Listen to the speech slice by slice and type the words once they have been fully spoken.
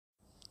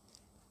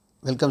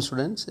Welcome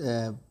students.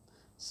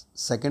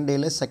 Second day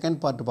second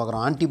part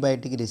பார்க்குறோம்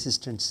antibiotic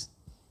resistance.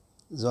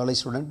 Zoology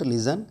student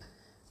listen.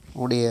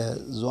 உங்களுடைய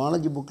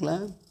zoology bookல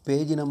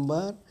page number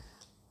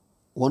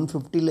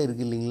 150ல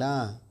இருக்கு இல்லீங்களா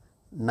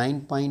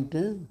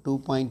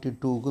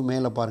 9.2.2க்கு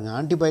மேலே பாருங்க.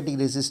 antibiotic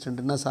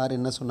resistantனா சார்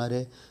என்ன சொன்னாரு?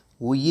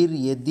 உயிர்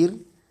எதிர்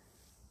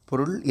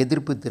பொருள்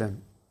எதிர்ப்பு திறன்.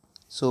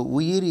 ஸோ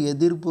உயிர்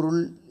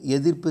எதிர்பொருள்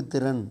எதிர்ப்பு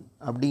திறன்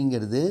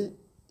அப்படிங்கிறது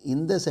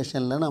இந்த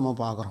செஷனில் நாம்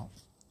பார்க்குறோம்.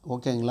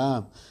 ஓகேங்களா?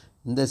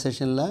 இந்த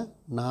செஷனில்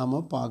நாம்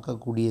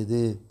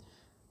பார்க்கக்கூடியது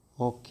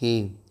ஓகே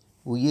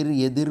உயிர்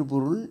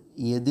எதிர்பொருள்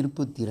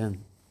எதிர்ப்பு திறன்.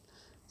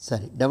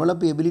 சரி,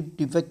 develop ability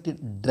defect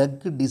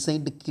drug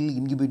design to kill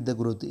inhibit the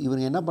growth.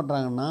 இவங்க என்ன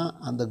பண்ணுறாங்கன்னா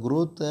அந்த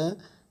growth-ஐ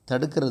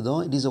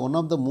தடுக்கிறதும் it is one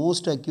of the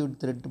most acute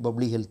thread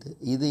public health.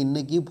 இது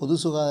இன்றைக்கி பொது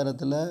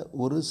சுகாதாரத்தில்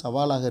ஒரு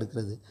சவாலாக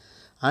இருக்கிறது.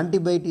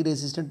 Antibiotic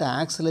resistant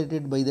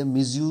ஆக்சலேட்டட் by the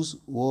misuse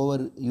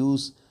over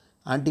use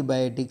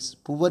antibiotics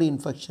poor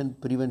infection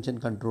prevention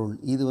control.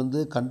 இது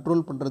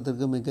கண்ட்ரோல்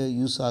பண்ணுறதுக்கு மிக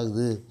யூஸ்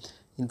ஆகுது.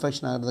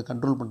 இன்ஃபெக்ஷன் ஆகிறத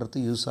கண்ட்ரோல்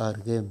பண்ணுறதுக்கு யூஸ்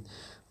ஆகுது.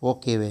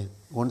 ஓகேவே,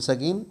 ஒன்ஸ்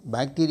அகெயின்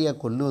பாக்டீரியா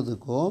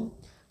கொல்லுவதுக்கோ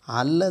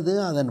அல்லது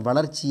அதன்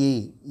வளர்ச்சியை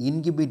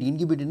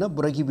இன்ஹிபிட்னா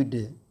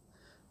புரோஹிபிட்.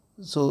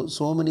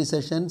 So many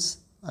sessions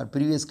or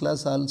previous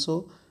class also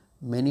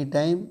many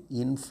time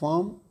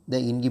inform the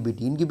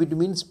inhibit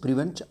means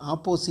prevent,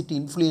 opposite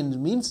influence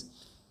means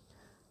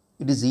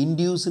it is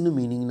induce னு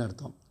மீனிங்னு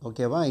அர்த்தம்.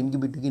 ஓகேவா?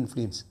 இன்ஹிபிட்டுக்கு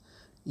இன்ஃப்ளூயன்ஸ்.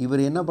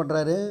 இவர் என்ன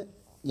பண்ணுறாரு?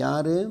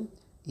 யார்?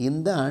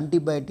 இந்த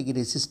ஆன்டிபயோட்டிக்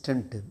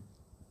ரெசிஸ்டண்ட்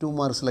 2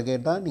 மார்க்ஸில்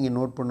கேட்டால் நீங்கள்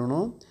நோட்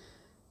பண்ணணும்.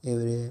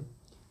 இவர்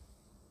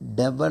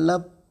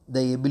develop the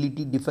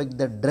ability defect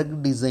the drug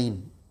design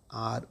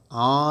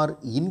R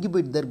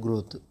inhibit Dhar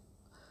growth.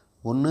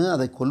 ஒன்று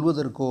அதை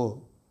கொல்வதற்கோ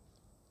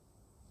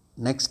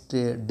நெக்ஸ்ட்டு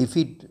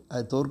டிஃபீட்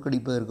அதை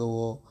தோற்கடிப்பதற்கோ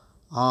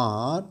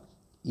ஆர்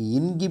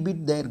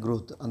இன்ஹிபிட் தேர்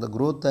growth. அந்த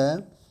growth-ஐ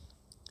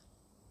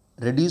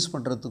ரெடியூஸ்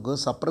பண்ணுறதுக்கோ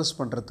சப்ரஸ்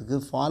பண்ணுறதுக்கு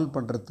ஃபால்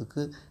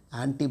பண்ணுறதுக்கு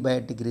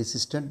ஆன்டிபயோட்டிக்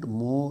ரெசிஸ்டண்ட்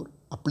மோர்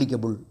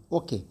அப்ளிகபிள்.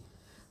 ஓகே,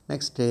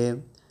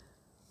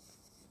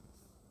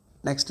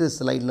 நெக்ஸ்ட்டு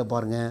ஸ்லைடில்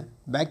பாருங்கள்.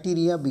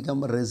 Bacteria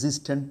become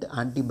resistant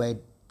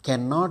antibiotic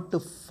cannot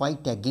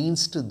fight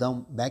against them.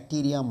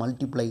 Bacteria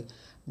multiply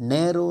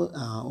நேரோ.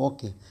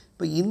 ஓகே,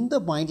 இப்போ இந்த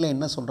பாயிண்டில்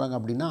என்ன சொல்கிறாங்க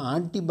அப்படின்னா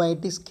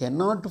antibiotics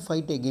cannot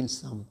fight against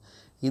them.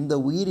 இந்த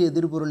உயிர்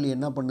எதிர்பொருள்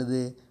என்ன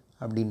பண்ணுது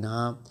அப்படின்னா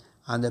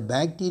அந்த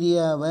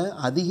பாக்டீரியாவை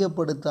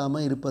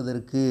அதிகப்படுத்தாமல்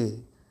இருப்பதற்கு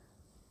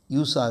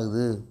யூஸ்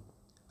ஆகுது.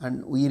 அண்ட்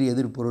உயிர்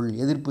எதிர்பொருள்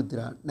எதிர்ப்பு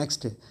திறன்.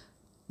 நெக்ஸ்ட்டு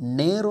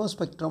நேரோ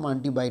spectrum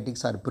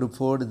antibiotics R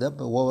preferred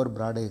the over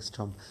broad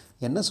எக்ஸ்ட்ரம்.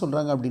 என்ன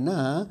சொல்கிறாங்க அப்படின்னா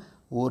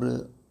ஒரு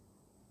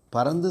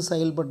பறந்து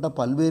செயல்பட்ட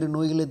பல்வேறு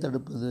நோய்களை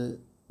தடுப்பது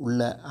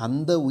உள்ள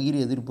அந்த உயிர்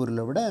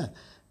எதிர்ப்பொருளை விட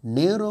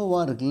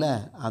நேரோவாக இருக்குல்ல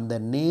அந்த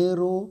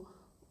நேரோ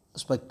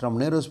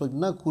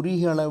ஸ்பெக்ட்ரம்னா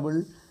குறுகிய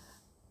அளவில்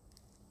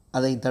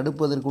அதை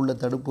தடுப்பதற்குள்ள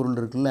தடுப்பொருள்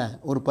இருக்குல்ல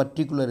ஒரு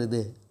பர்டிகுலர்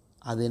இது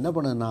அது என்ன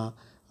பண்ணுன்னா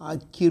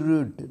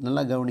அக்யூரேட்.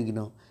 நல்லா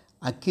கவனிக்கணும்.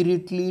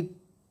 Accurately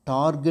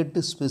target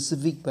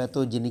specific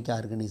pathogenic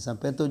organism.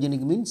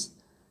 Pathogenic means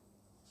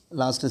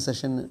last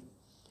session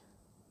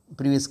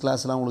previous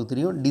கிளாஸ்லாம் உங்களுக்கு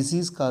தெரியும்.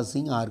 Disease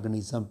causing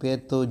organism.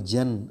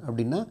 பேத்தோஜென்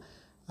அப்படின்னா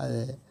அது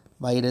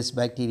வைரஸ்,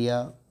 பாக்டீரியா,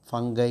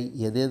 ஃபங்கை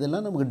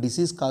எதெல்லாம் நமக்கு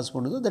டிசீஸ் காஸ்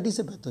பண்ணுதோ that is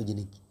a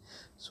pathogenic.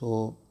 So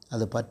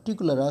அது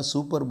பர்டிகுலராக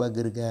சூப்பர்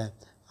பக் இருக்க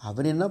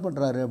அவர் என்ன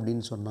பண்ணுறாரு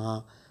அப்படின்னு சொன்னால்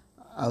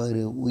அவர்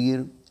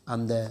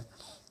அந்த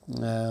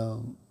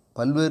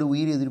பல்வேறு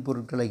உயிர்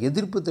எதிர்ப்பொருட்களை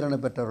எதிர்ப்பு திறனை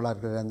பெற்றவர்களாக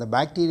இருக்கிற அந்த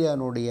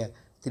பாக்டீரியானுடைய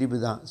திருப்பி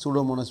தான்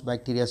சூடோமோனஸ்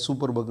பாக்டீரியா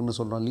சூப்பர் பக்னு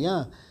சொல்கிறோம் இல்லையா.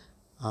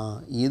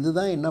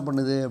 இதுதான் என்ன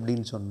பண்ணுது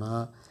அப்படின்னு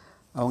சொன்னால்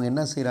அவங்க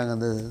என்ன செய்கிறாங்க?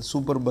 அந்த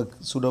super buck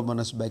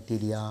Pseudomonas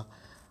bacteria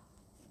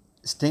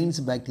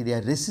stains bacteria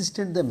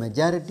resistant the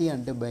majority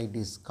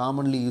antibiotics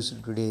commonly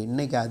used today.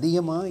 இன்றைக்கி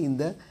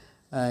அதிகமாக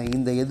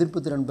இந்த எதிர்ப்பு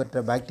திறன்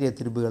பெற்ற பாக்டீரியா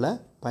திருப்புகளை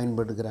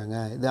பயன்படுத்துகிறாங்க.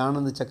 இது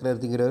ஆனந்த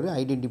சக்கரவர்த்திங்கிறவர்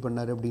ஐடென்டி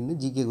பண்ணார் அப்படின்னு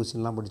ஜிகே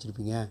கொஸ்டின்லாம்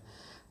படிச்சிருப்பீங்க.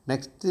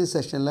 நெக்ஸ்ட்டு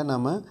செஷனில்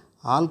நம்ம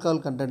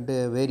ஆல்கஹால் கண்டென்ட்டு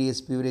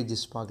வேரியஸ்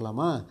பிவரேஜஸ்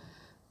பார்க்கலாமா?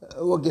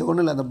 ஓகே,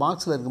 ஒன்றும் இல்லை. அந்த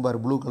பாக்ஸில் இருக்கும்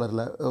பாரு ப்ளூ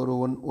கலரில் ஒரு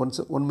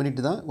 1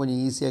 மினிட் தான், கொஞ்சம்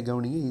ஈஸியாக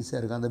கவனிங்க,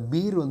 ஈஸியாக இருக்கும். அந்த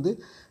பீர்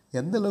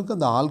எந்த அளவுக்கு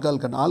அந்த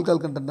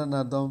ஆல்கஹால் கண்டென்ட்னு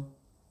அர்த்தம்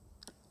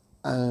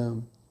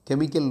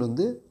கெமிக்கல்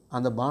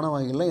அந்த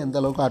பானவாய்களில் எந்த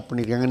அளவுக்கு ஆட்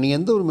பண்ணியிருக்காங்க. நீங்கள்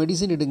எந்த ஒரு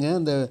மெடிசின் எடுங்க,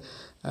 அந்த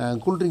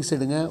கூல்ட்ரிங்க்ஸ்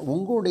எடுங்க,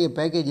 உங்களுடைய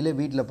பேக்கேஜில்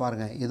வீட்டில்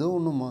பாருங்கள் ஏதோ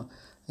ஒன்றும்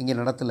இங்கே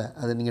நடத்தலை.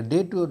 அது நீங்கள் டே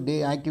டு டே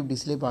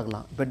ஆக்டிவிட்டீஸ்லேயே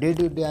பார்க்கலாம். இப்போ டே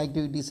டு டே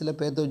ஆக்டிவிட்டீஸில்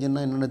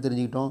பேத்தோஜன்னா என்னென்ன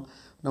தெரிஞ்சுக்கிட்டோம்,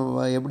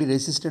 நம்ம எப்படி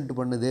ரெசிஸ்டண்ட்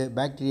பண்ணுது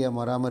பாக்டீரியா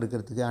வராமல்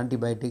இருக்கிறதுக்கு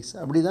ஆன்டிபயோட்டிக்ஸ்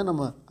அப்படி தான்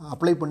நம்ம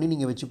அப்ளை பண்ணி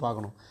நீங்கள் வச்சு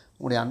பார்க்கணும்.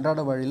 உங்களுடைய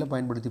அன்றாட வழியில்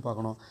பயன்படுத்தி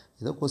பார்க்கணும்.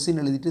 ஏதோ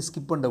கொஸ்டின் எழுதிட்டு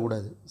ஸ்கிப்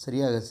பண்ணக்கூடாது.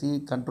 சரியாக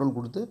கண்ட்ரோல்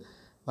கொடுத்து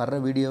வர்ற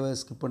வீடியோவை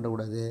ஸ்கிப்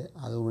பண்ணக்கூடாது.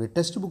 அது உங்களுடைய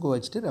டெக்ஸ்ட் புக்கை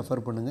வச்சுட்டு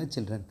ரெஃபர் பண்ணுங்கள்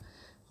சில்ட்ரன்.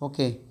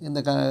 ஓகே, இந்த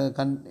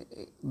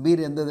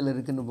பீர் எந்த இதில்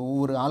இருக்குதுன்னு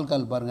ஒவ்வொரு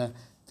ஆல்கஹால் பாருங்கள்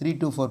 3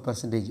 to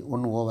 4%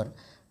 ஒன்று ஓவர்.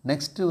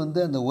 நெக்ஸ்ட்டு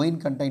அந்த ஒயின்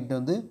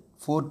கண்டென்ட்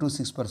 4 to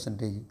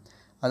 6%.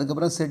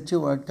 அதுக்கப்புறம் செட்சு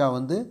vodka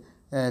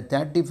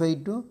 35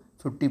 to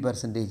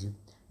 50%.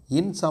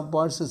 In some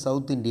parts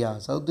south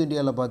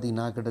இந்தியாவில்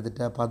பார்த்தீங்கன்னா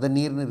கிட்டத்தட்ட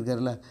பதநீர்னு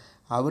இருக்கிறதுல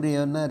அவர்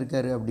என்ன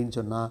இருக்கார் அப்படின்னு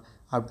சொன்னால்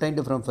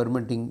அப்டைன்டு ஃப்ரம்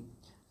ஃபெர்மெண்டிங்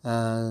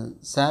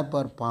சாப்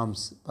ஆர்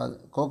பாம்ஸ்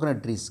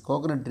கோகனட்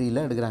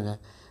ட்ரீயில் எடுக்கிறாங்க.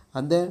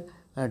 அந்த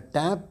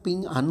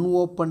டேப்பிங்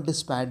அன்ஓப்பன்டு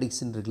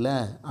ஸ்பாடிக்ஸ்ன்னு இருக்குல்ல,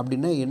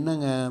 அப்படின்னா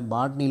என்னங்க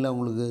பாட்னியில்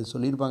உங்களுக்கு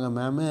சொல்லியிருப்பாங்க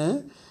மேமு,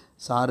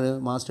 சாரு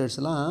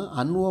மாஸ்டர்ஸ்லாம்.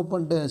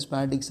 அன்ஓப்பன்டு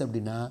ஸ்பாடிக்ஸ்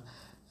அப்படின்னா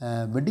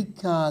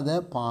வெடிக்காத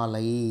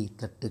பாலை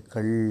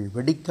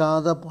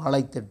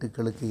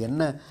தட்டுக்களுக்கு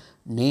என்ன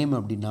நேம்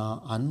அப்படின்னா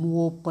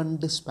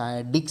அன்ஓப்பன்டு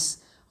ஸ்பாடிக்ஸ்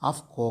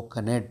ஆஃப்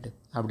கோகனட்.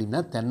 அப்படின்னா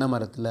தென்னை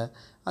மரத்தில்,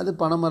 அது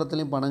பனை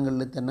மரத்துலேயும்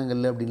பனங்கல்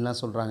தென்னங்கல் அப்படின்லாம்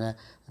சொல்கிறாங்க.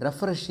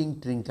 ரெஃப்ரெஷிங்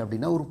ட்ரிங்க்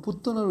அப்படின்னா ஒரு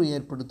புத்துணர்வு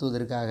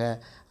ஏற்படுத்துவதற்காக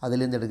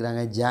அதுலேருந்து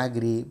எடுக்கிறாங்க.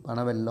 ஜாகரி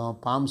பனவெல்லம்,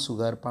 பாம்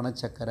சுகர்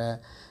பனச்சக்கரை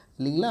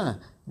இல்லைங்களா.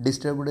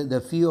 Disturbed the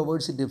few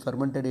hours it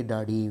fermented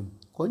daddy.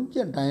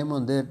 கொஞ்சம் டைம்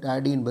வந்து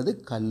டாடி என்பது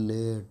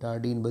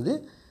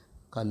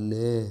கல்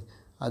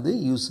அது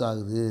யூஸ்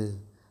ஆகுது.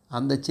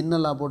 அந்த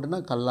சின்னலா போட்டுனா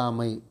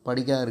கல்லாமை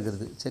படிக்காக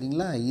இருக்கிறது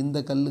சரிங்களா. இந்த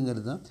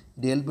கல்லுங்கிறது தான்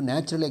இது ஹெல்ப்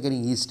நேச்சுரல்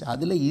அக்கரிங் ஈஸ்ட்.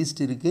 அதில்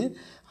ஈஸ்ட் இருக்குது,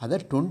 அதை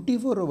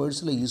 24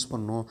 ஹவர்ஸில் யூஸ்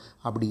பண்ணணும்.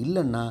 அப்படி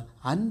இல்லைன்னா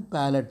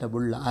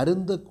அன்பேலட்டபுள்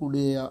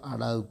அருந்தக்கூடிய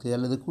அளவுக்கு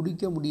அல்லது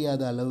குடிக்க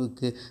முடியாத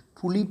அளவுக்கு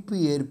புளிப்பு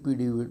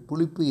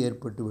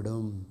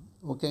ஏற்பட்டுவிடும்.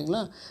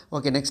 ஓகேங்களா.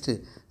 Okay, next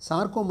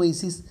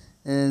சார்கோமைசிஸ்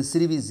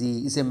சிரிவிசி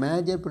is a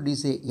major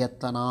produce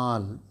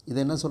ethanol. இதை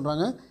என்ன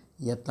சொல்கிறாங்க?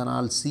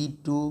 எத்தனால்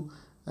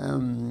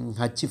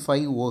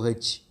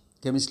C2H5OH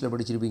கெமிஸ்ட்ரியில்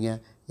படிச்சிருப்பீங்க.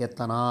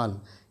 எத்தனால்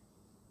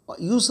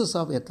யூசஸ்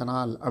ஆஃப்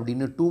எத்தனால்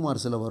அப்படின்னு 2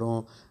 மார்க்ஸில்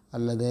வரும்.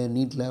 அல்லது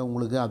நீட்டில்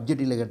உங்களுக்கு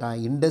அப்ஜெக்டிவில்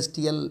கேட்டால்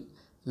இண்டஸ்ட்ரியல்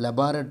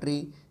லெபார்டரி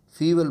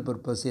ஃபியூவல்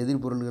பர்பஸ்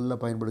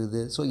எதிர்பொருள்களில்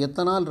பயன்படுது. ஸோ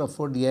எத்தனால்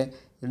ரெஃபர்ட் எ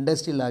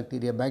இண்டஸ்ட்ரியல்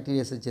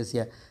பாக்டீரியா சச் எஸ்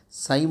எ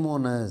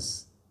சைமோனஸ்.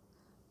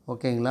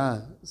 ஓகேங்களா.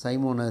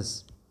 சைமோனஸ்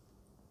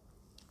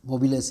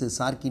மொபிலஸ்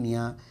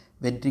சார்கினியா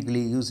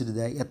வென்ட்ரிகுலி யூஸ்டு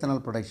த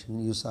எத்தனால் ப்ரொடக்ஷன்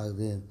யூஸ்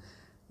ஆகுது.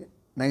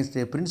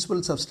 Next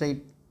principal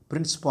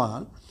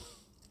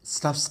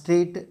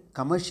substrate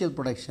commercial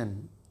production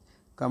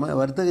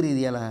வர்த்தக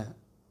ரீதியால்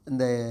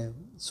இந்த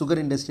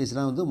சுகர்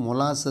இண்டஸ்ட்ரீஸ்லாம் வந்து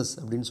மொலாசஸ்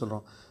அப்படின்னு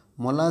சொல்கிறோம்.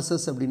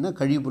 மொலாசஸ் அப்படின்னா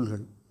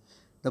கழிவுப்புல்கள்.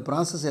 இந்த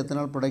process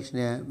ethanol production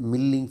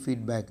milling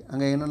feedback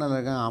அங்கே என்னென்ன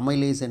இருக்காங்க?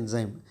 Amylase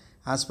enzyme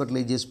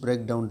ஆஸ்பர்ட்லேஜஸ்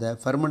break down the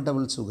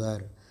ஃபெர்மெண்டபிள்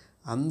sugar.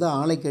 அந்த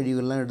ஆலை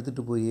கழிவுகள்லாம்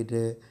எடுத்துகிட்டு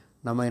போயிட்டு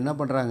நம்ம என்ன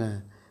பண்ணுறாங்க?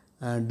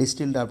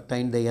 Distilled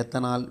obtained the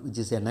ethanol which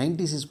is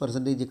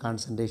 96%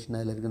 concentration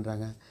அதில்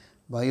இருக்குன்றாங்க.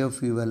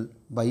 Biofuel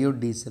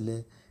பயோடீசலு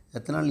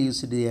ethanol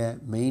used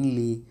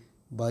mainly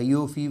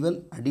biofuel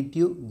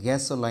additive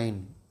gasoline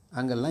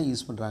அங்கெல்லாம்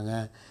யூஸ் பண்ணுறாங்க.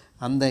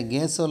 அந்த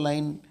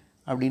கேசோலைன்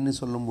அப்படின்னு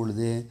சொல்லும்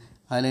பொழுது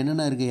அதில்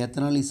என்னென்ன இருக்குது?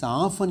 Ethanol is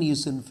often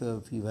use in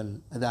fuel,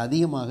 அது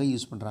அதிகமாக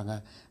யூஸ் பண்ணுறாங்க.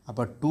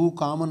 அப்போ 2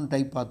 காமன்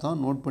டைப் பார்த்தோம்,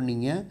 நோட்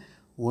பண்ணிங்க.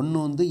 ஒன்று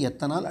வந்து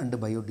ethanol and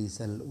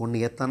biodiesel,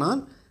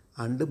 ethanol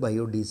and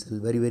biodiesel,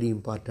 very very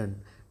important.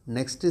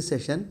 Next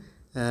session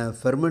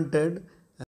fermented